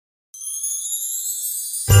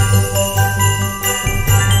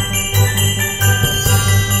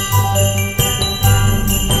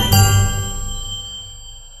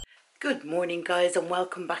morning guys, and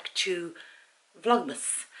welcome back to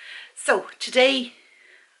VLOGMAS. So today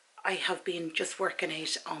I have been just working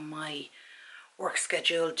out on my work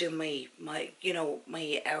schedule, doing my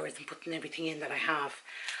hours and putting everything in that I have.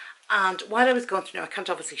 And while I was going through, now I can't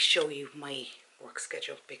obviously show you my work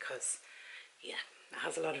schedule because yeah, it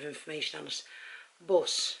has a lot of information on it,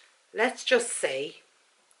 but let's just say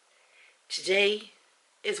today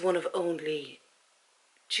is one of only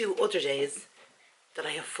 2 other days that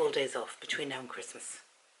I have full days off between now and Christmas.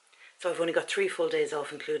 So I've only got 3 full days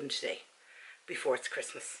off, including today, before it's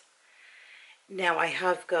Christmas. Now I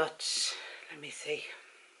have got, let me see,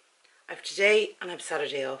 I have today and I have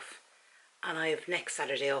Saturday off, and I have next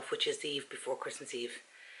Saturday off, which is the eve before Christmas Eve.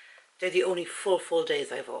 They're the only full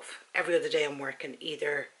days I have off. Every other day I'm working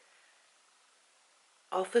either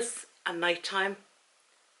office and night time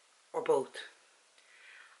or both.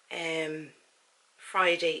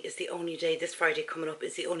 Friday is the only day, this Friday coming up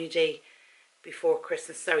is the only day before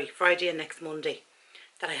Christmas, sorry, Friday and next Monday,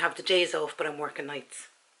 that I have the days off, but I'm working nights.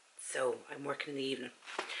 So I'm working in the evening.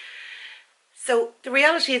 So the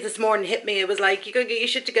reality is this morning hit me, it was like, you gotta get your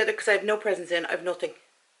shit together because I have no presents in, I have nothing.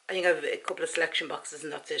 I think I have a couple of selection boxes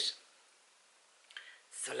and that's it.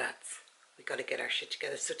 So lads, we gotta get our shit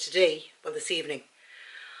together. So today, well this evening,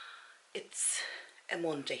 it's a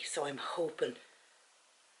Monday, so I'm hoping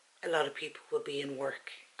a lot of people will be in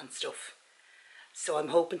work and stuff. So I'm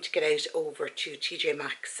hoping to get out over to TJ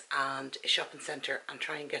Maxx and a shopping centre and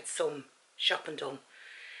try and get some shopping done.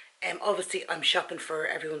 Obviously I'm shopping for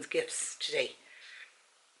everyone's gifts today,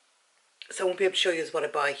 so I won't be able to show you what I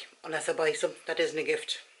buy unless I buy something that isn't a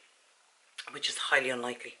gift, which is highly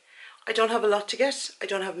unlikely. I don't have a lot to get. I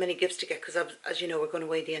don't have many gifts to get because, as you know, we're going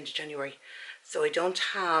away the end of January. So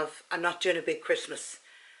I'm not doing a big Christmas,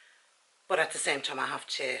 but at the same time I have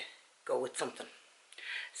to go with something.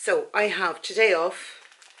 So I have today off.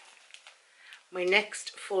 My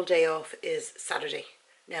next full day off is Saturday.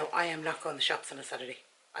 Now I am not going to the shops on a Saturday.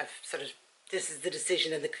 This is the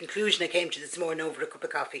decision and the conclusion I came to this morning over a cup of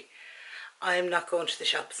coffee. I am not going to the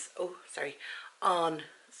shops, on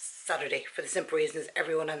Saturday, for the simple reason is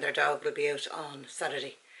everyone and their dog will be out on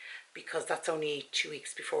Saturday, because that's only 2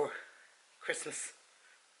 weeks before Christmas.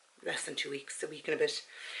 Less than 2 weeks, a week and a bit.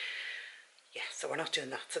 Yeah, so we're not doing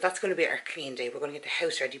that. So that's going to be our clean day. We're going to get the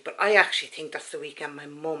house ready. But I actually think that's the weekend my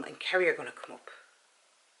mum and Kerry are going to come up.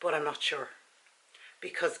 But I'm not sure.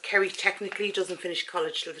 Because Kerry technically doesn't finish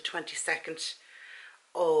college till the 22nd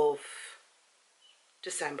of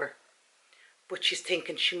December. But she's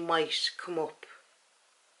thinking she might come up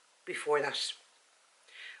before that.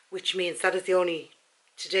 Which means that is the only,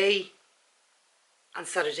 today and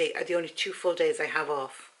Saturday are the only 2 full days I have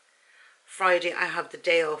off. Friday I have the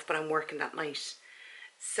day off, but I'm working that night.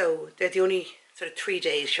 So they're the only sort of 3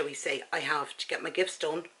 days, shall we say, I have to get my gifts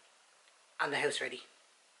done and the house ready.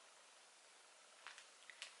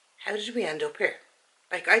 How did we end up here?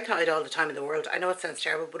 Like, I thought I had all the time in the world. I know it sounds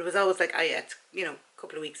terrible, but it was always like, it's, a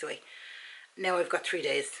couple of weeks away. Now I've got 3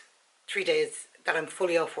 days. 3 days that I'm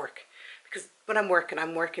fully off work. Because when I'm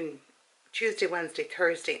working Tuesday, Wednesday,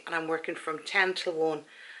 Thursday, and I'm working from 10 till 1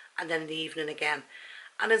 and then in the evening again.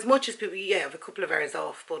 And as much as people, have a couple of hours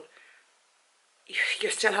off, but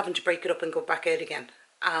you're still having to break it up and go back out again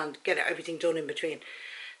and get everything done in between.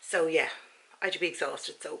 So yeah, I'd be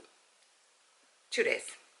exhausted. So 2 days.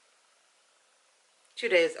 2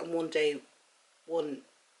 days and 1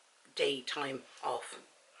 day time off.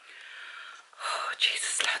 Oh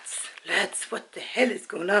Jesus, lads, what the hell is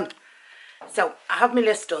going on? So I have my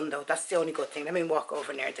list done though, that's the only good thing. Let me walk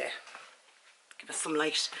over near there, give us some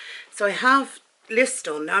light. So I have list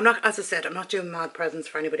done. Now I'm not, as I said, I'm not doing mad presents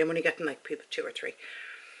for anybody. I'm only getting like people 2 or 3,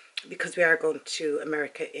 because we are going to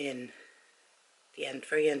America in the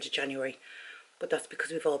very end of January. But that's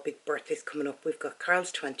because we've all big birthdays coming up. We've got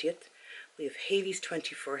Carl's 20th, we have Hayley's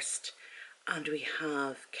 21st, and we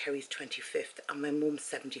have Kerry's 25th and my mum's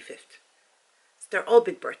 75th. So they're all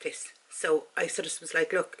big birthdays. So I sort of was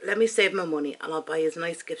like, look, let me save my money and I'll buy his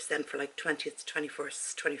nice gifts then for like 20th,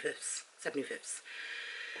 21st, 25th, 75th.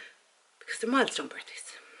 Because they're milestone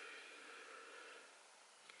birthdays.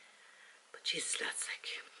 But Jesus, lads, like,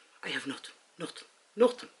 I have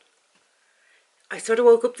nothing. I sort of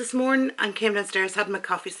woke up this morning and came downstairs, had my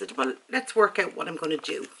coffee, said, well, let's work out what I'm going to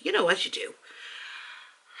do. You know, as you do.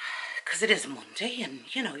 Because it is a Monday and,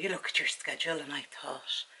 you look at your schedule, and I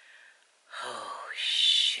thought, oh,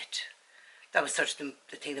 shit. That was sort of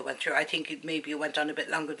the thing that went through. I think it went on a bit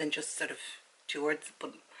longer than just sort of 2 words,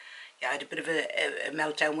 but yeah, I had a bit of a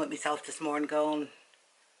meltdown with myself this morning going,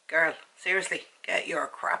 girl, seriously, get your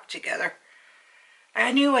crap together.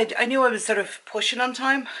 I knew I was sort of pushing on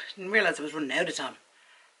time. Didn't realise I was running out of time.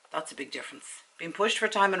 That's a big difference. Being pushed for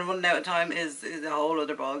time and running out of time is a whole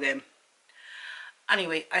other ball game.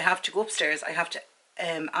 Anyway, I have to go upstairs. I have to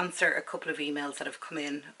answer a couple of emails that have come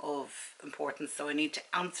in of importance, so I need to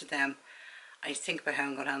answer them. I think about how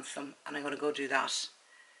I'm going to answer them, and I'm going to go do that.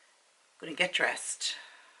 I'm going to get dressed,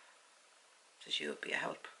 so she would be a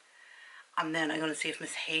help, and then I'm going to see if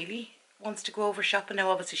Miss Haley wants to go over shopping.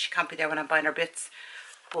 Now obviously she can't be there when I'm buying her bits,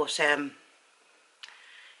 but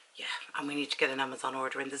yeah, and we need to get an Amazon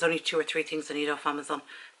order in. There's only 2 or 3 things I need off Amazon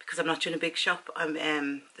because I'm not doing a big shop. I'm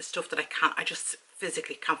the stuff that I just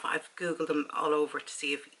physically can't find. I've googled them all over to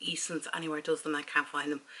see if Eason's anywhere does them. I can't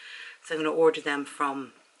find them, so I'm going to order them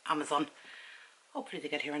from Amazon. Hopefully they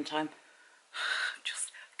get here in time.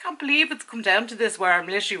 Just can't believe it's come down to this where I'm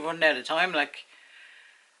literally running out of time, like,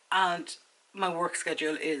 and my work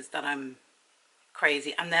schedule is that I'm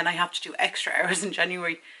crazy, and then I have to do extra hours in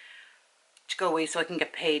January to go away so I can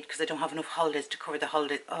get paid because I don't have enough holidays to cover the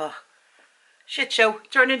holiday. Oh, shit show.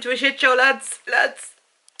 Turned into a shit show, lads.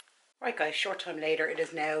 Right guys, short time later, it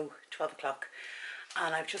is now 12 o'clock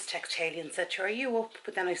and I've just texted Haley and said to her, are you up?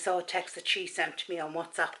 But then I saw a text that she sent to me on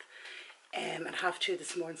WhatsApp at 2:30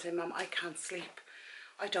 this morning saying, Mum, I can't sleep.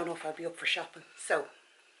 I don't know if I'll be up for shopping. So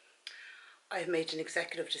I've made an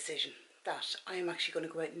executive decision that I am actually going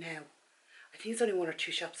to go out now. I think there's only 1 or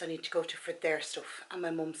 2 shops I need to go to for their stuff and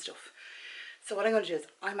my mum's stuff. So what I'm going to do is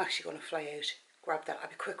I'm actually going to fly out, grab that. I'll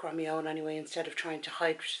be quicker on my own anyway instead of trying to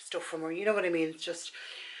hide stuff from her. You know what I mean? It's just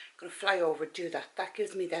going to fly over, do that. That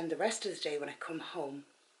gives me then the rest of the day when I come home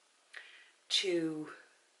to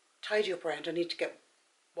tidy up around. I need to get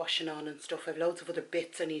washing on and stuff. I have loads of other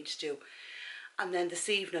bits I need to do. And then this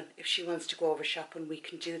evening, if she wants to go over shopping, we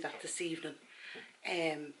can do that this evening.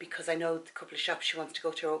 Because I know the couple of shops she wants to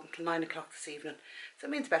go to are open till 9 o'clock this evening. So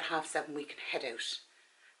it means about 7:30 we can head out.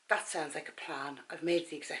 That sounds like a plan. I've made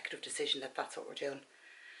the executive decision that that's what we're doing.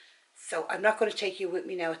 So I'm not going to take you with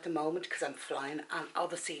me now at the moment because I'm flying, and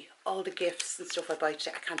obviously all the gifts and stuff I buy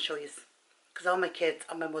today I can't show you because all my kids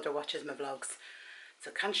and my mother watches my vlogs,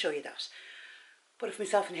 so I can't show you that. But if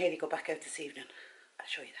myself and Haley go back out this evening, I'll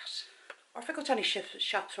show you that. Or if I go to any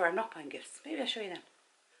shops where I'm not buying gifts, maybe I'll show you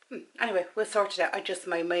them. Anyway, we'll sort it out.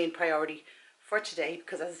 My main priority for today,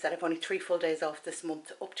 because as I said, I've only 3 full days off this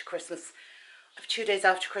month up to Christmas. I have 2 days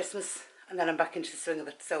after Christmas and then I'm back into the swing of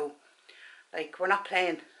it. So like, we're not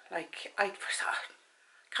playing. Like, I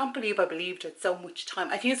can't believe I believed it so much time.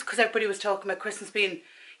 I think it's because everybody was talking about Christmas being,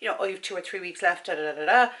 you know, oh, you have 2 or 3 weeks left, da da da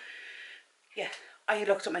da. Yeah, I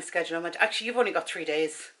looked at my schedule and I went, actually, you've only got 3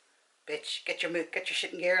 days, bitch. Get your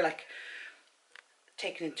shit in gear, like,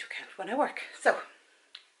 taking into account when I work. So,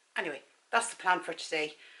 anyway, that's the plan for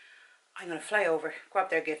today. I'm going to fly over, grab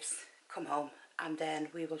their gifts, come home, and then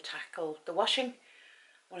we will tackle the washing.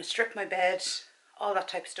 I want to strip my bed, all that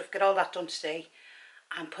type of stuff, get all that done today,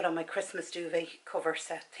 and put on my Christmas duvet cover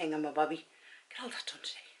set thing on my bobby. Get all that done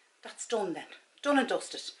today. That's done then. Done and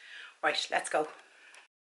dusted. Right, let's go.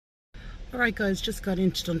 Alright guys, just got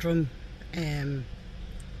into Dundrum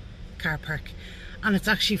car park. And it's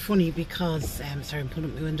actually funny because, sorry, I'm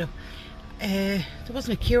pulling up my window. There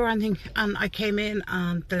wasn't a queue or anything, and I came in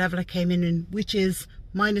and the level I came in, which is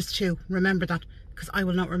 -2. Remember that, because I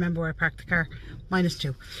will not remember where I parked the car.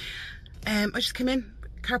 -2. I just came in,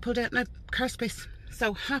 car pulled out, now car space.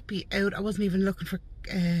 So happy out. I wasn't even looking for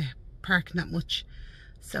parking that much.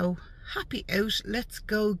 So happy out. Let's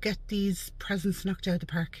go get these presents knocked out of the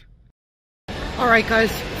park. Alright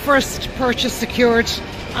guys, first purchase secured,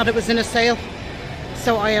 and it was in a sale.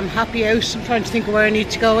 So I am happy out. I'm trying to think of where I need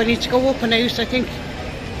to go. I need to go up and out, I think,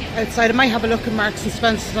 outside. I might have a look at Marks and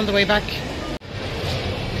Spencer's on the way back.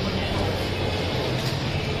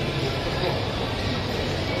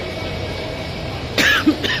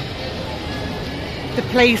 The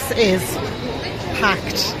place is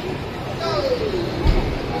packed.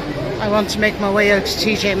 I want to make my way out to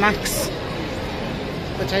TJ Maxx,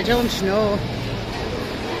 but I don't know.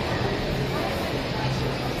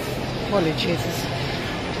 Holy Jesus.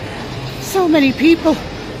 So many people.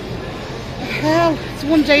 Hell, it's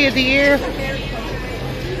one day of the year.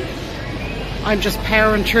 I'm just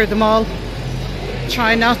powering through them all.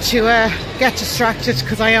 Trying not to get distracted,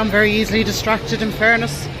 because I am very easily distracted, in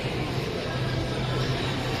fairness.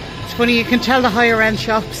 It's funny, you can tell the higher end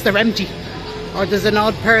shops, they're empty, or there's an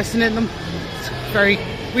odd person in them.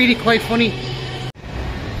 It's really quite funny.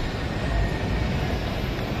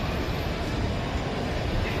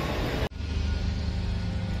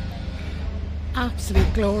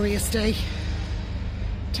 Absolute glorious day.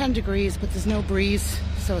 10 degrees, but there's no breeze,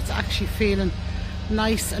 so it's actually feeling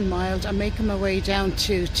nice and mild. I'm making my way down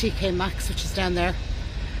to TK Maxx, which is down there.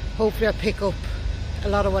 Hopefully I'll pick up a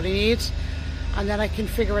lot of what I need. and then I can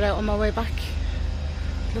figure it out on my way back.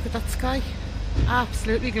 Look at that sky,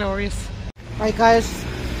 absolutely glorious. Right guys,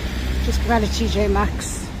 just come out of TJ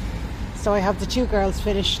Maxx. So I have the 2 girls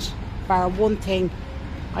finished, bar one thing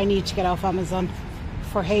I need to get off Amazon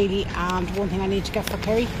for Hayley and one thing I need to get for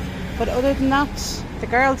Kerry. But other than that, the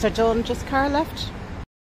girls are done, just Carl left.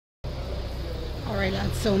 Alright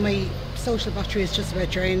lads, so my social battery is just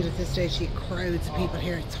about drained at this stage. You crowds of people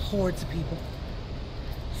here, it's hordes of people.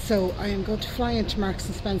 So I am going to fly into Marks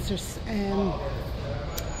and Spencer's.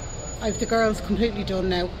 I've the girls completely done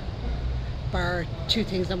now, bar 2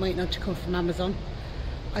 things I'm waiting on to come from Amazon.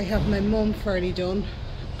 I have my mum fairly done,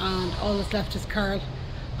 and all that's left is Carl,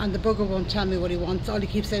 and the bugger won't tell me what he wants. All he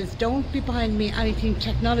keeps saying is, don't be buying me anything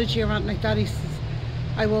technology or anything like that. He says,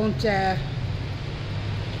 I won't, it'll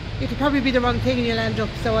probably be the wrong thing and you'll end up.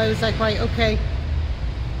 So I was like, right, okay.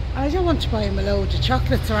 And I don't want to buy him a load of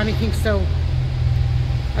chocolates or anything, so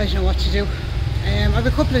I don't know what to do. I have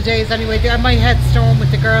a couple of days anyway. I might head storm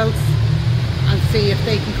with the girls and see if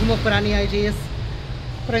they can come up with any ideas.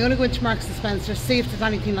 But I'm going to go into Marks and Spencer, see if there's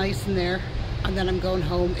anything nice in there, and then I'm going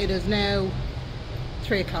home. It is now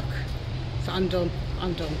 3 o'clock, so I'm done.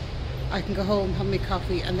 I can go home, have my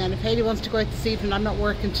coffee, and then if Hayley wants to go out this evening, I'm not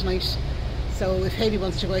working tonight. So if Hayley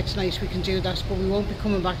wants to go out tonight, we can do that, but we won't be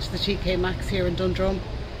coming back to the TK Maxx here in Dundrum.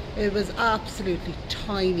 It was absolutely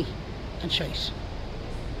tiny and shite.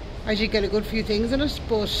 I did get a good few things in it,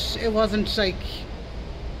 but it wasn't like,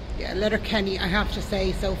 yeah, Letterkenny, I have to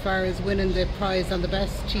say, so far is winning the prize on the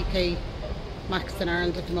best TK Maxx in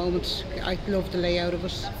Ireland at the moment. I love the layout of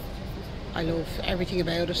it. I love everything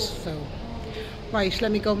about it. So, right,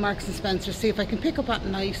 let me go Marks and Spencer, see if I can pick up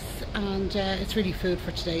anything nice, and it's really food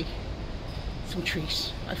for today. Some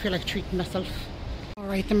treat. I feel like treating myself.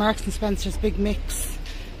 Alright, the Marks and Spencer's big mix,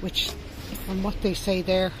 which from what they say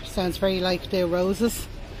there sounds very like the roses.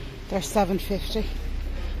 They're $7.50.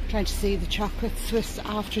 Trying to see the chocolate Swiss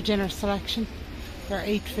after dinner selection. They're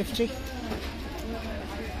 $8.50.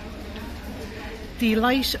 The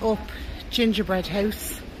light up gingerbread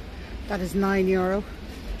house, that is €9.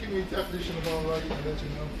 Give me a definition of all right, I'll let you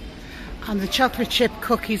know. And the chocolate chip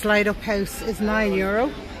cookies light up house is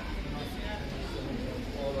 €9.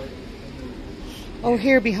 Oh,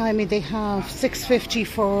 here behind me they have $6.50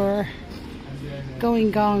 for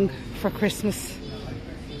Going Gong for Christmas.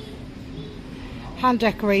 Hand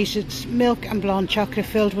decorated milk and blonde chocolate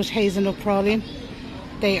filled with hazelnut praline.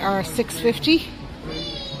 They are $6.50.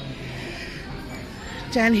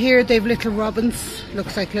 Down here they've little robins,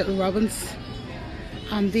 looks like little robins,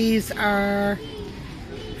 and these are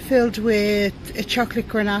filled with a chocolate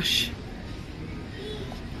ganache.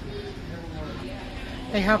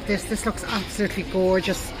 They have this looks absolutely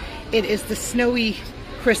gorgeous. It is the Snowy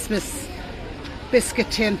Christmas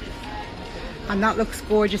biscuit tin, and that looks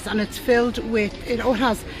gorgeous, and it's filled with, it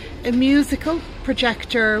has a musical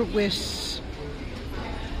projector with,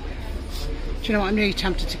 do you know what, I'm nearly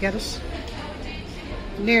tempted to get it.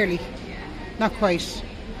 Nearly, not quite,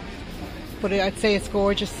 but I'd say it's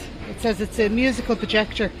gorgeous. It says it's a musical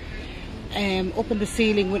projector up in the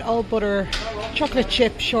ceiling with all butter, chocolate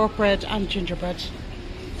chip, shortbread and gingerbread.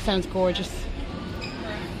 Sounds gorgeous.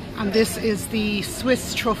 And this is the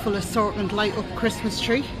Swiss truffle assortment light up Christmas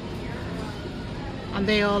tree, and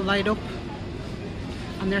they all light up,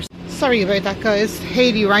 and they're, sorry about that guys,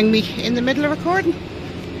 Hayley rang me in the middle of recording,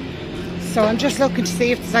 so I'm just looking to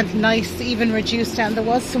see if there's anything nice, even reduced down. There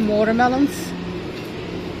was some watermelons.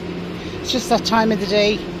 It's just that time of the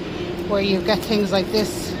day where you get things like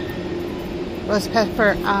this, roast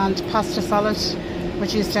pepper and pasta salad,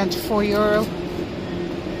 reduced down to €4.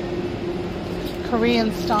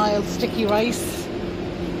 Korean style sticky rice,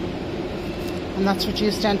 and that's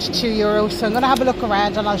reduced down to €2. So I'm going to have a look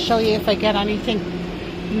around and I'll show you if I get anything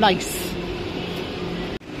nice.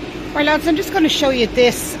 Right lads, I'm just going to show you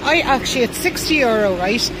this. It's €60,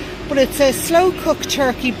 right? But it's a slow cooked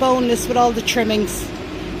turkey, boneless with all the trimmings.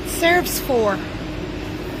 It serves 4.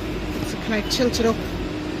 So can I tilt it up?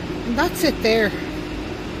 And that's it there.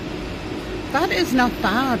 That is not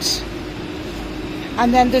bad.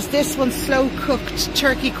 And then there's this one, slow cooked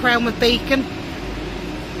turkey crown with bacon,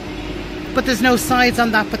 but there's no sides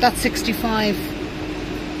on that, but that's 65.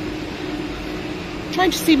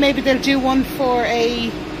 Trying to see, maybe they'll do one for a,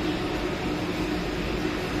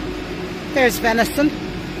 there's venison,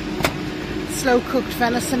 slow cooked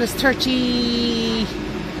venison is 30,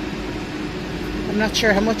 I'm not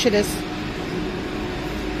sure how much it is.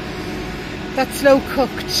 That's slow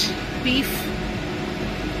cooked beef,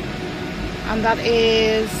 and that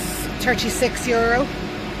is €36.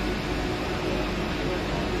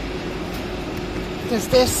 There's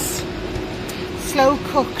this slow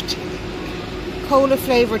cooked cola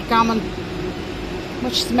flavoured gammon,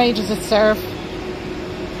 much as made as it serve.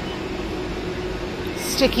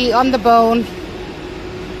 Sticky on the bone.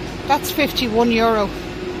 That's €51.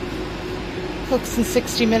 Cooks in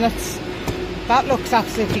 60 minutes. That looks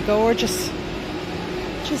absolutely gorgeous.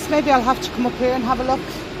 Just maybe I'll have to come up here and have a look.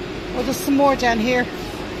 Oh, there's some more down here.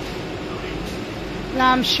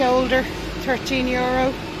 Lamb shoulder,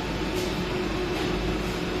 €13.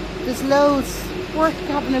 There's loads. Worth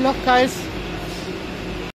having a look, guys.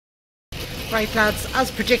 Right, lads,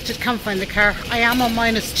 as predicted, can't find the car. I am on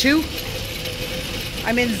 -2.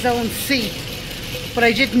 I'm in zone C, but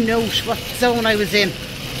I didn't note what zone I was in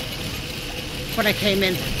when I came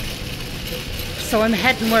in. So I'm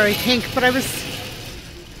heading where I think, but I was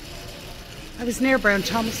near Brown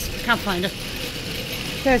Thomas. Can't find it.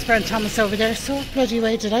 There's Brown Thomas over there. So what bloody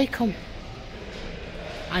way did I come?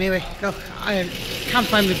 Anyway, look, I can't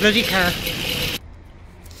find my bloody car.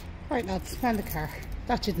 Right, lads, found the car.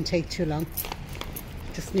 That didn't take too long.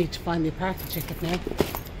 Just need to find the parking ticket now.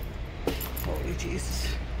 Holy Jesus.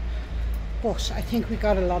 But I think we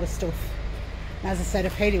got a lot of stuff. And as I said,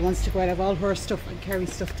 if Hayley wants to go out of all her stuff and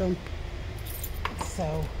Kerry's stuff done.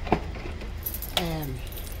 So,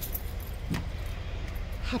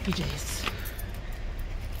 happy days.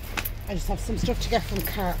 I just have some stuff to get from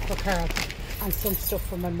Carl and some stuff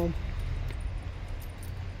for my mum.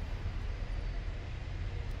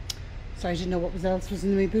 Sorry, I didn't know what else was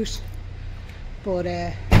in my boot. But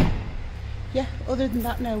yeah, other than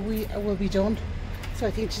that now we will be done. So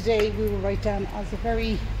I think today we will write down as a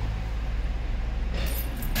very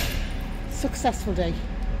successful day.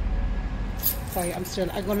 Sorry, I'm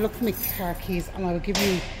going to look for my car keys and I will give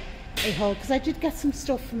you a haul, because I did get some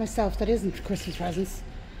stuff for myself that isn't Christmas presents.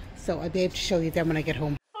 So I'll be able to show you them when I get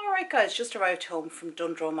home. Alright guys, just arrived home from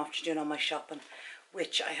Dundrum after doing all my shopping,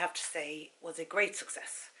 which I have to say was a great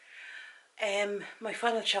success. My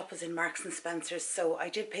final shop was in Marks and Spencer's, so I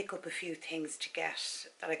did pick up a few things to get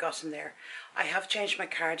that I got in there. I have changed my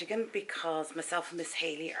cardigan because myself and Miss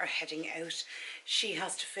Hayley are heading out. She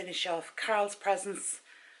has to finish off Carl's presents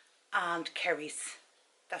and Kerry's.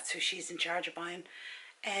 That's who she's in charge of buying.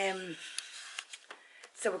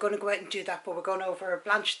 So we're going to go out and do that, but we're going over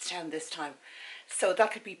Blanchardstown this time. So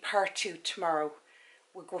that'll be part 2 tomorrow.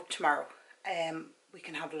 We'll go up tomorrow. We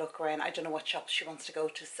can have a look around. I don't know what shops she wants to go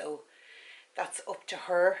to, so that's up to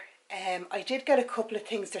her. I did get a couple of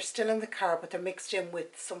things. They're still in the car, but they're mixed in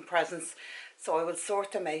with some presents, so I will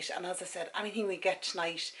sort them out. And as I said, anything we get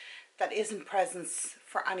tonight that isn't presents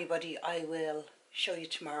for anybody, I will show you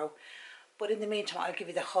tomorrow. But in the meantime, I'll give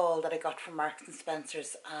you the haul that I got from Marks and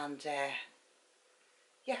Spencer's, and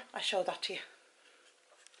yeah, I'll show that to you.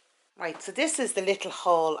 Right, so this is the little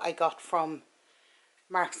haul I got from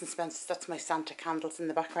Marks and Spencer's. That's my Santa candles in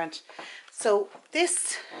the background. So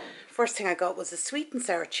this first thing I got was a sweet and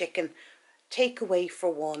sour chicken takeaway for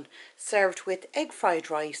 1, served with egg fried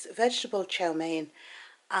rice, vegetable chow mein,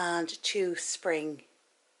 and 2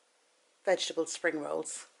 vegetable spring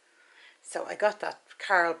rolls. So I got that.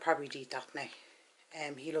 Carl probably eat that now.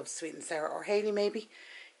 He loves sweet and sour, or Hayley maybe.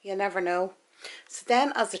 You never know. So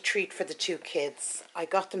then, as a treat for the 2 kids, I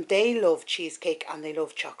got them. They love cheesecake and they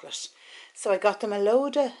love chocolate. So I got them a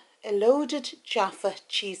loaded Jaffa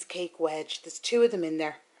cheesecake wedge. There's 2 of them in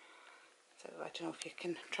there. So I don't know if you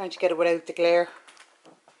can, I'm trying to get it without the glare.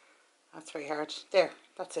 That's very hard. There,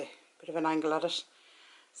 that's a bit of an angle at it.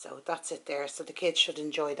 So that's it there. So the kids should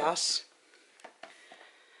enjoy that.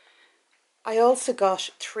 I also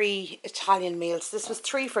got 3 Italian meals. This was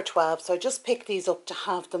 3 for 12, so I just picked these up to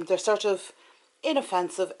have them. They're sort of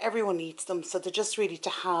inoffensive. Everyone eats them, so they're just really to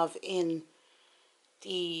have in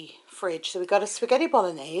the fridge. So we got a spaghetti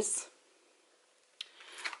bolognese.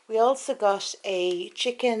 We also got a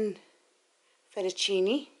chicken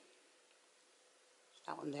fettuccine.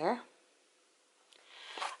 That one there.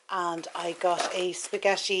 And I got a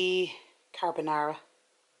spaghetti carbonara.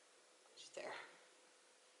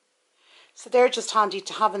 So they're just handy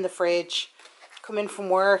to have in the fridge. Come in from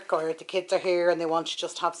work, or the kids are here and they want to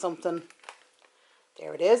just have something.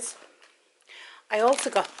 There it is. I also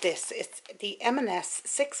got this. It's the M&S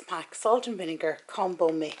 6-pack salt and vinegar combo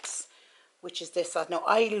mix, which is this. Now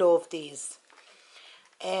I love these.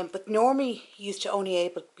 But normally you used to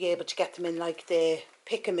only be able to get them in like the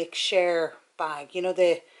pick a mix share bag, you know,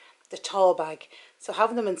 the tall bag. So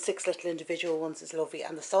having them in 6 little individual ones is lovely,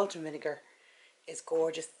 and the salt and vinegar is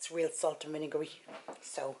gorgeous. It's real salt and vinegary,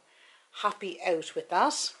 so happy out with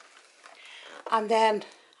that. And then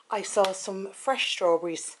I saw some fresh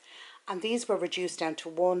strawberries, and these were reduced down to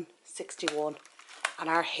 $1.61, and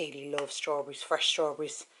our Hayley loves strawberries, fresh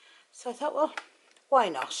strawberries, so I thought, well, why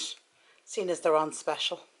not, seeing as they're on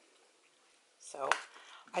special. So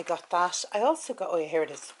I got that. I also got, oh yeah, here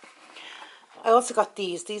it is. I also got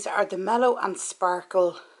these. These are the Mellow and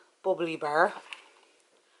Sparkle Bubbly Bar.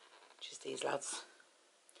 Which is these lads.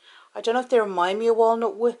 I don't know if they remind me of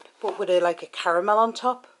Walnut Whip, but with like a caramel on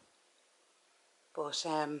top. But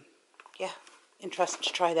yeah, interesting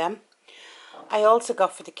to try them. I also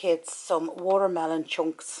got for the kids some watermelon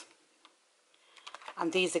chunks.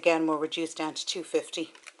 And these again were reduced down to $2.50.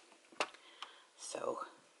 So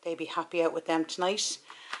they'd be happy out with them tonight.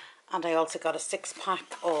 And I also got a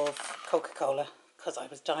 6-pack of Coca-Cola because I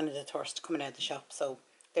was dying of the thirst coming out of the shop. So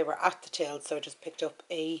they were at the till, so I just picked up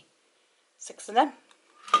a 6 of them.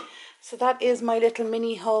 So that is my little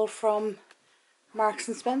mini haul from Marks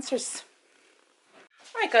and Spencer's.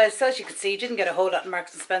 Right guys, so as you can see, didn't get a whole lot in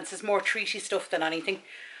Marks and Spencer's, more treaty stuff than anything.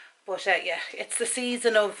 But yeah, it's the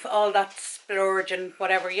season of all that splurge and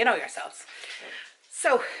whatever, you know yourselves.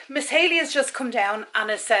 So Miss Haley has just come down and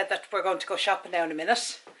has said that we're going to go shopping now in a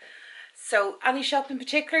minute. So any shop in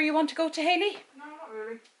particular you want to go to, Haley? No, not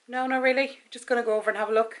really. No, not really. Just going to go over and have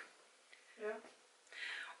a look. Yeah.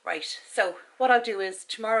 Right, so what I'll do is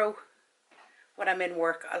tomorrow when I'm in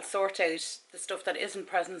work, I'll sort out the stuff that isn't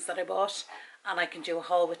presents that I bought, and I can do a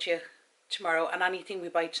haul with you tomorrow. And anything we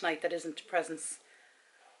buy tonight that isn't presents,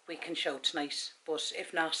 we can show tonight. But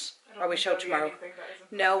if not, or we show tomorrow.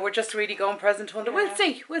 No, we're just really going present hunting. Yeah. We'll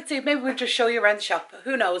see. We'll see. Maybe we'll just show you around the shop.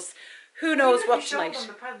 Who knows? Who knows what tonight? Them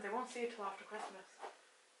the present. They won't see it till after Christmas.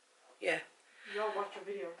 Yeah. You all watch your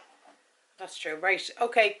video. That's true. Right.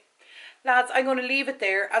 Okay. Lads, I'm going to leave it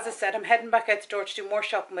there. As I said, I'm heading back out the door to do more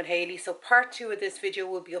shopping with Haley. So part 2 of this video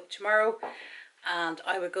will be up tomorrow. And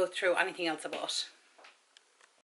I will go through anything else I bought.